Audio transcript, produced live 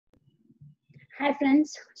Hi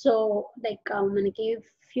friends. So మనకి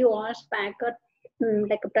few hours back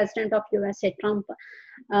like president of USA Trump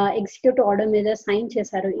executive order మీద sign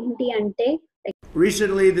చేశారు. ఏంటి అంటే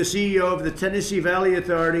Recently, the CEO of the Tennessee Valley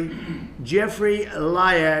Authority, Jeffrey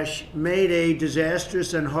Lyash, made a disastrous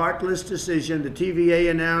and heartless decision. The TVA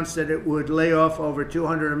announced that it would lay off over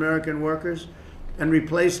 200 American workers and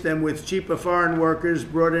replace them with cheaper foreign workers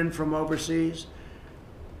brought in from overseas.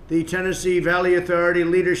 The Tennessee Valley Authority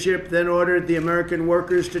leadership then ordered the American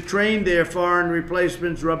workers to train their foreign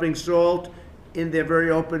replacements, rubbing salt in their very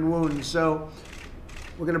open wounds. So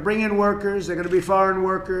we're going to bring in workers. They're going to be foreign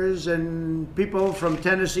workers, and people from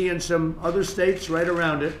Tennessee and some other states right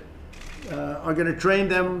around it are going to train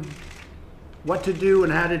them what to do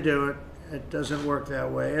and how to do it. It doesn't work that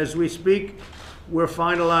way. As we speak, we're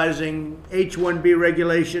finalizing H-1B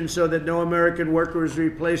regulations so that no American worker is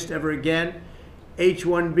replaced ever again.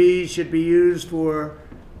 H-1B should be used for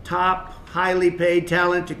top, highly paid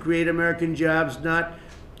talent to create American jobs, not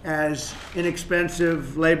as inexpensive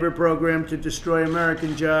labor program to destroy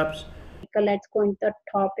American jobs. let's go into the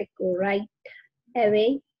topic right away.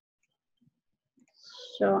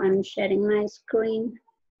 So I'm sharing my screen.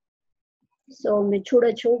 So మీరు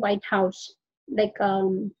చూడొచ్చు White House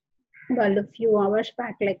వాళ్ళు few hours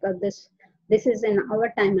back this is in our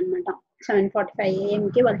time అన్నమాట 7:45 AM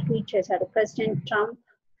కి వాళ్ళు tweet చేశారు. President Trump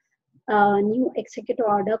new executive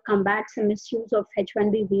order combats the misuse of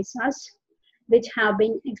H-1B visas which have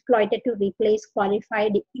been exploited to replace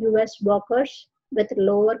qualified US workers with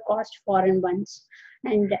lower cost foreign ones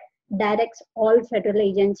and directs all federal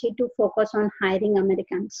agencies to focus on hiring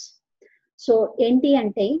Americans. So ఏంటి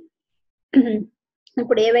అంటే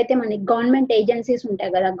ఇప్పుడు ఏవైతే మన government agencies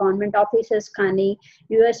ఉంటాయి కదా, government offices కానీ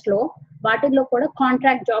US లో వాటిల్లో కూడా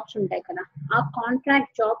కాంట్రాక్ట్ జాబ్స్ ఉంటాయి కదా. ఆ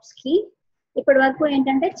కాంట్రాక్ట్ జాబ్స్ కి ఇప్పటి వరకు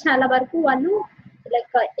ఏంటంటే చాలా వరకు వాళ్ళు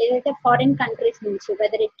ఏదైతే ఫారిన్ కంట్రీస్ నుంచి,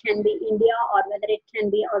 whether it can be India or whether it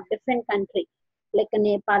can be are different country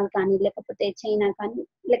Nepal కానీ లేకపోతే చైనా కానీ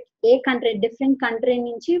ఏ కంట్రీ డిఫరెంట్ కంట్రీ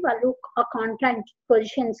నుంచి వాళ్ళు ఆ కాంట్రాక్ట్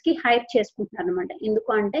పొజిషన్స్ కి హైర్ చేసుకుంటున్నారు అనమాట. ఎందుకు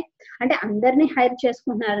అంటే అందరినీ హైర్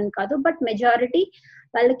చేసుకుంటున్నారని కాదు, బట్ మెజారిటీ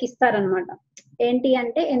వాళ్ళకి ఇస్తారనమాట. ఏంటి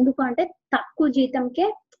అంటే ఎందుకు అంటే తక్కువ జీతంకే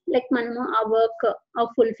మనము ఆ వర్క్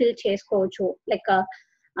ఫుల్ఫిల్ చేసుకోవచ్చు,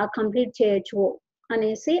 కంప్లీట్ చేయొచ్చు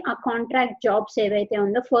అనేసి ఆ కాంట్రాక్ట్ జాబ్స్ ఏవైతే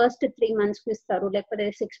ఉందో ఫస్ట్ 3 months కి ఇస్తారు, లేకపోతే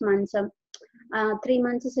 6 months, 3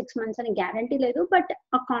 months 6 months అని గ్యారంటీ లేదు, బట్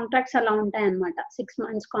ఆ కాంట్రాక్ట్స్ అలా ఉంటాయి అనమాట. 6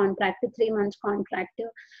 months కాంట్రాక్ట్, 3 months కాంట్రాక్ట్,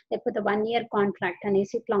 లేకపోతే 1 year కాంట్రాక్ట్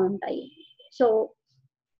అనేసి ఇట్లా ఉంటాయి. సో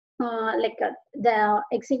ద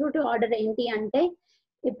ఎగ్జిక్యూటివ్ ఆర్డర్ ఏంటి అంటే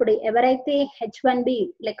ఇప్పుడు ఎవరైతే H-1B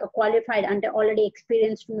క్వాలిఫైడ్ అంటే ఆల్రెడీ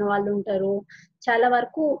ఎక్స్పీరియన్స్డ్ ఉన్న వాళ్ళు ఉంటారు, చాలా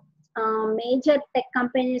వరకు మేజర్ టెక్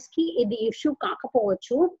కంపెనీస్ కి ఇది ఇష్యూ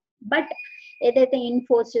కాకపోవచ్చు, బట్ ఏదైతే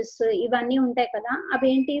ఇన్ఫోసిస్ ఇవన్నీ ఉంటాయి కదా,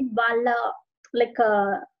 అవేంటి వాళ్ళ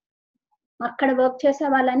అక్కడ వర్క్ చేసే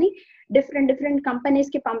వాళ్ళని డిఫరెంట్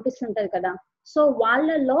కంపెనీస్ కి పంపిస్తుంటది కదా. సో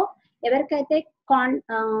వాళ్ళలో ఎవరికైతే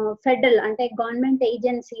ఫెడరల్ అంటే government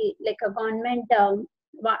agency government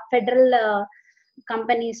federal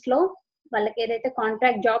companies లో వాళ్ళకి ఏదైతే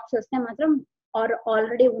కాంట్రాక్ట్ జాబ్స్ వస్తే మాత్రం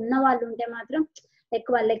ఆల్రెడీ ఉన్న వాళ్ళు ఉంటే మాత్రం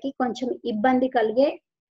వాళ్ళకి కొంచెం ఇబ్బంది కలిగే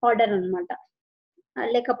ఆర్డర్ అనమాట.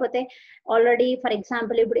 లేకపోతే ఆల్రెడీ ఫర్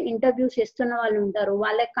ఎగ్జాంపుల్ ఇప్పుడు ఇంటర్వ్యూస్ ఇస్తున్న వాళ్ళు ఉంటారు,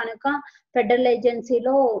 వాళ్ళకి కనుక ఫెడరల్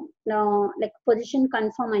ఏజెన్సీలో పొజిషన్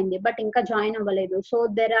కన్ఫర్మ్ అయింది బట్ ఇంకా జాయిన్ అవ్వలేదు. సో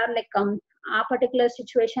దెర్ ఆర్ ఆ పర్టికులర్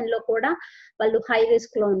సిచ్యువేషన్ లో కూడా వాళ్ళు హై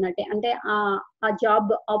రిస్క్ లో ఉన్నట్టే, అంటే ఆ జాబ్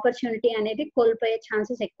ఆపర్చునిటీ అనేది కోల్పోయే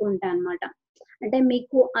ఛాన్సెస్ ఎక్కువ ఉంటాయి అనమాట. అంటే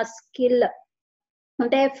మీకు ఆ స్కిల్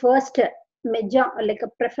అంటే ఫస్ట్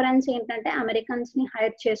ప్రిఫరెన్స్ ఏంటంటే అమెరికన్స్ ని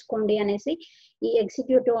హైర్ చేసుకోండి అనేసి ఈ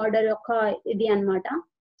ఎగ్జిక్యూటివ్ ఆర్డర్ యొక్క ఇది అనమాట.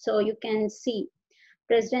 So you can see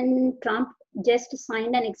president Trump just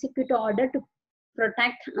signed an executive order to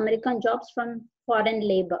protect American jobs from foreign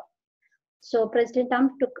labour. So President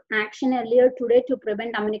Trump took action earlier today to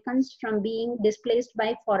prevent Americans from being displaced by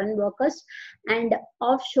foreign workers and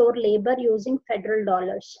offshore labor using federal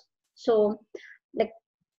dollars. So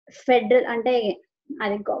federal అంటే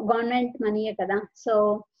అది government మనీయే కదా. So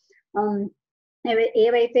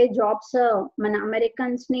ఏవైతే jobs మన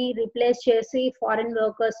Americans ని replace చేసి foreign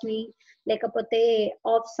workers ని లేకపోతే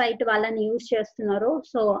ఆఫ్ సైట్ వాళ్ళని యూజ్ చేస్తున్నారో,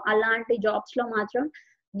 సో అలాంటి జాబ్స్ లో మాత్రం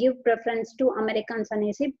గివ్ ప్రిఫరెన్స్ టు అమెరికన్స్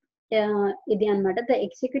అనేసి ఇది అనమాట. The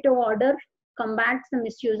executive order combats the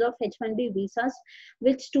misuse of H-1B visas,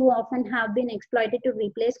 which too often have been exploited to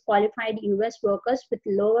replace qualified US workers with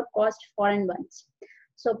lower cost foreign ones.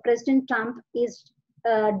 So President Trump is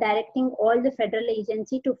directing all the federal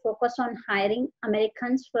agency to focus on hiring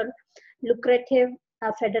Americans for lucrative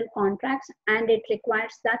federal contracts, and it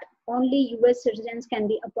requires that only US citizens can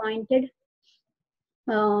be appointed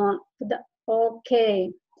okay.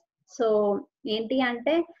 So ఏంటి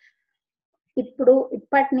అంటే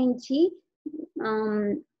ఇప్పటి నుంచి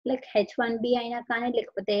like H-1B అయినా కానీ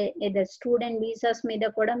లేకపోతే ఏదో student visas మీద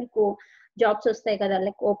కూడా మీకు జాబ్స్ వస్తాయి కదా!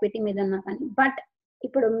 లైక్ ఓపీటీ మీద ఉన్నా కానీ. బట్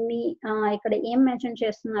ఇప్పుడు ఇక్కడ ఏం మెన్షన్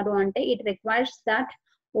చేస్తున్నారు అంటే it requires that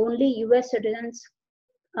only US citizens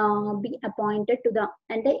be appointed to the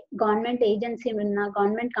అంటే గవర్నమెంట్ ఏజెన్సీ ఉన్నా,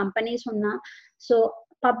 గవర్నమెంట్ కంపెనీస్ ఉన్నా, సో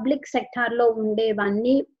పబ్లిక్ సెక్టార్‌లో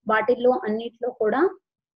ఉండేవన్నీ వాటిల్లో అన్నిట్లో కూడా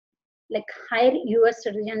లైక్ హైర్ యూఎస్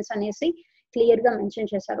సిటిజన్స్ అనేసి క్లియర్ గా మెన్షన్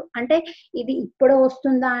చేశారు. అంటే ఇది ఇప్పుడు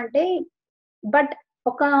వస్తుందా అంటే బట్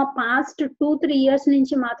ఒక పాస్ట్ 2-3 ఇయర్స్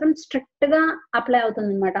నుంచి మాత్రం స్ట్రిక్ట్ గా అప్లై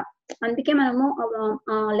అవుతుంది అనమాట. అందుకే మనము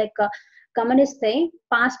లైక్ గమనిస్తే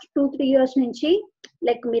పాస్ట్ 2-3 ఇయర్స్ నుంచి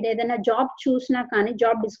లైక్ మీరు ఏదైనా జాబ్ చూసినా కానీ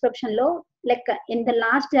జాబ్ డిస్క్రిప్షన్ లో like in the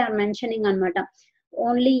last they are mentioning అనమాట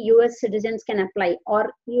only US citizens can apply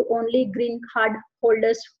are only green card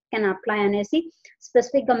holders can apply అనేసి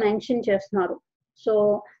స్పెసిఫిక్ గా మెన్షన్ చేస్తున్నారు. సో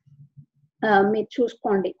మీరు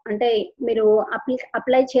చూసుకోండి. అంటే మీరు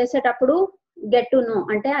అప్లై చేసేటప్పుడు గెట్ టు నో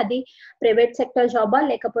అంటే అది ప్రైవేట్ సెక్టర్ జాబా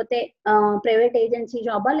లేకపోతే ప్రైవేట్ ఏజెన్సీ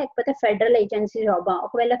జాబా లేకపోతే ఫెడరల్ ఏజెన్సీ జాబా.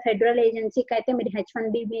 ఒకవేళ ఫెడరల్ ఏజెన్సీకి అయితే మీరు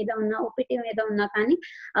H-1B మీద ఉన్న ఓపీటీ మీద ఉన్నా కానీ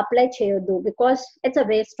అప్లై చేయొద్దు because it's a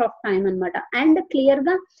waste of time అనమాట. అండ్ క్లియర్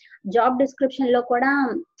గా జాబ్ డిస్క్రిప్షన్ లో కూడా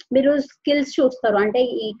మీరు స్కిల్స్ చూస్తారు. అంటే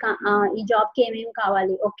ఈ జాబ్ కి ఏమేమి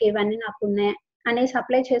కావాలి, ఓకే ఇవన్నీ నాకు ఉన్నాయి అనేసి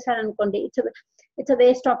అప్లై చేశారనుకోండి ఇట్స్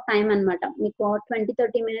వేస్ట్ ఆఫ్ టైం అనమాట. మీకు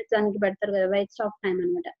 20-30 మినిట్స్ దానికి పెడతారు కదా, వేస్ట్ ఆఫ్ టైం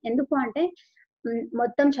అనమాట. ఎందుకు అంటే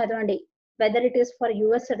మొత్తం చదవండి whether it is for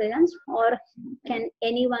US citizens are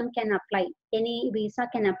anyone can apply, any visa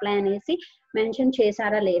can apply అనేసి మెన్షన్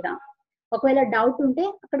చేశారా లేదా. ఒకవేళ డౌట్ ఉంటే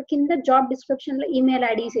అక్కడ కింద జాబ్ డిస్క్రిప్షన్ లో ఈమెయిల్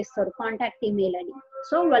ఐడీస్ ఇస్తారు, కాంటాక్ట్ ఈమెయిల్ ఐడి.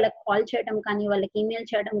 సో వాళ్ళకి కాల్ చేయడం కానీ వాళ్ళకి ఈమెయిల్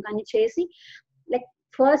చేయడం కానీ చేసి like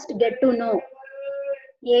first get to know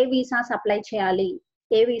A visas apply చేయాలి,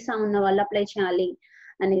 ఏ వీసా ఉన్న వాళ్ళు అప్లై చేయాలి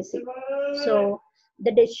అనేసి. So the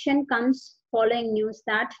decision comes following news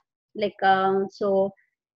that like so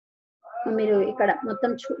మీరు ఇక్కడ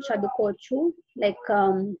మొత్తం చదువుకోవచ్చు. లైక్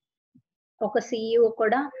ఒక సిఇఓ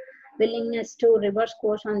కూడా willingness to reverse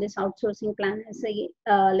course on this out sourcing plan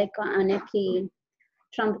like ఆయనకి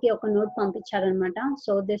ట్రంప్ కి ఒక నోట్ పంపించారనమాట.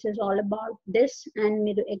 So this is all about this. And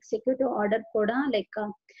మీరు ఎగ్జిక్యూటివ్ ఆర్డర్ కూడా like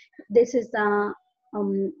this is the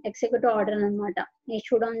executive order అనమాట,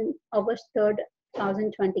 ఇష్యూడ్ ఆన్ August 3rd,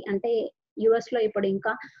 2020. అంటే US లో ఇప్పుడు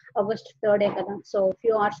ఇంకా August 3rd కదా. సో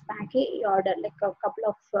ఫ్యూ అవర్స్ బ్యాక్ ఈ order like couple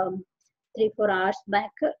of 3-4 hours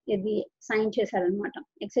back ఇది సైన్ చేశారనమాట.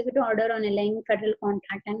 Executive order on ఎలైయింగ్ federal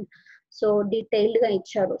contract and so detailed గా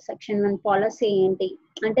ఇచ్చారు. Section 1 పాలసీ ఏంటి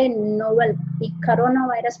అంటే నోవెల్ ఈ కరోనా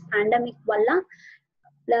వైరస్ పాండమిక్ వల్ల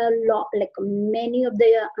like many of the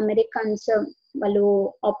Americans వాళ్ళు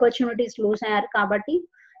ఆపర్చునిటీస్ లూజ్ అయ్యారు కాబట్టి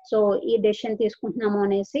సో ఈ డెసిషన్ తీసుకుంటున్నాము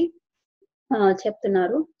అనేసి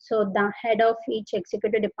చెప్తున్నారు. So the head of each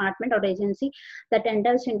executive department are agency that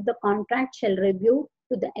enters in the contract shell review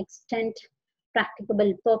to the extent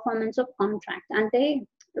practicable performance of contract. అంటే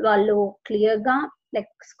వాళ్ళు clear గా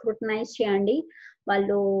లైక్ స్క్రూటనైజ్ చేయండి,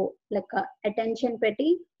 వాళ్ళు లైక్ అటెన్షన్ పెట్టి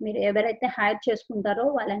మీరు ఎవరైతే హైర్ చేసుకుంటారో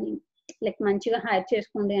వాళ్ళని లైక్ మంచిగా హైర్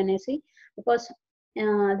చేసుకోండి అనేసి. బికాస్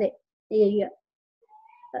అదే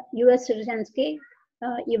యుఎస్ సిటిజన్స్ కి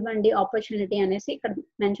ఇవ్వండి ఆపర్చునిటీ అనేసి ఇక్కడ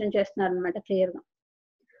మెన్షన్ చేస్తున్నారు అనమాట క్లియర్ గా.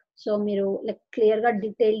 సో మీరు లైక్ క్లియర్ గా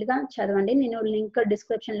డీటెయిల్డ్ గా చదవండి, నేను లింక్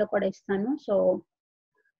డిస్క్రిప్షన్ లో కూడా ఇస్తాను. సో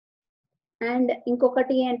అండ్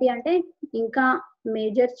ఇంకొకటి ఏంటి అంటే ఇంకా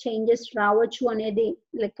మేజర్ చేంజెస్ రావచ్చు అనేది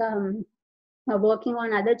like working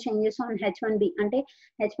on other changes on H-1B అంటే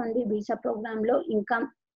H-1B వీసా ప్రోగ్రామ్ లో ఇంకా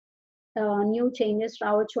న్యూ చేంజెస్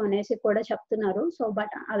రావచ్చు అనేసి కూడా చెప్తున్నారు. సో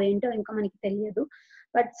బట్ అవేంటో ఇంకా మనకి తెలియదు.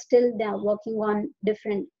 But still they are working on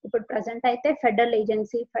different. ఇప్పుడు ప్రజెంట్ అయితే ఫెడరల్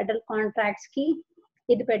ఏజెన్సీ ఫెడరల్ కాంట్రాక్ట్స్ కి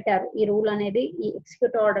ఇది పెట్టారు, ఈ రూల్ అనేది ఈ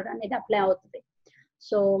ఎగ్జిక్యూటివ్ ఆర్డర్ అనేది అప్లై అవుతుంది.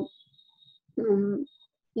 సో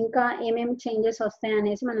ఇంకా ఏమేమి చేంజెస్ వస్తాయి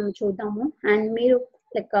అనేసి మనం చూద్దాము. అండ్ మీరు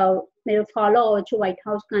లైక్ మీరు ఫాలో అవ్వచ్చు వైట్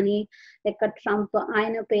హౌస్ కానీ లైక్ ట్రంప్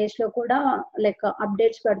ఆయన పేజ్ లో కూడా లైక్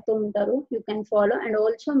అప్డేట్స్ పెడుతూ ఉంటారు, you can follow. And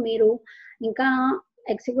also మీరు ఇంకా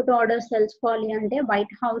ఎగ్జిక్యూటివ్ ఆర్డర్స్ తెలుసుకోవాలి అంటే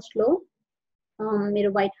వైట్ హౌస్ లో మీరు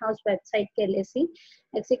వైట్ హౌస్ వెబ్సైట్ కి వెళ్ళేసి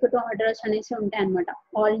ఎగ్జిక్యూటివ్ ఆర్డర్స్ అనేసి ఉంటాయి అనమాట,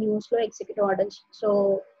 ఆల్ న్యూస్ లో ఎగ్జిక్యూటివ్ ఆర్డర్స్. సో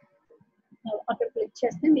అక్కడ క్లిక్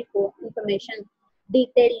చేస్తే మీకు information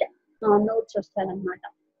detailed notes వస్తారన్నమాట.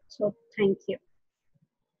 So thank you.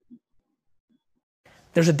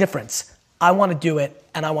 There's a difference. I want to do it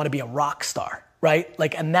and I want to be a rock star, right?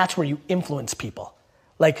 Like, and that's where you influence people.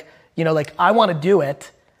 Like, you know, like I want to do it,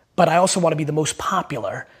 but I also want to be the most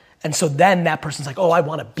popular. And so then that person's like, oh, I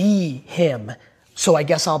want to be him. So I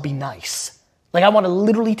guess I'll be nice. Like I want to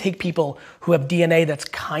literally take people who have DNA that's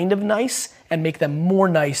kind of nice and make them more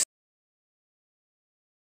nice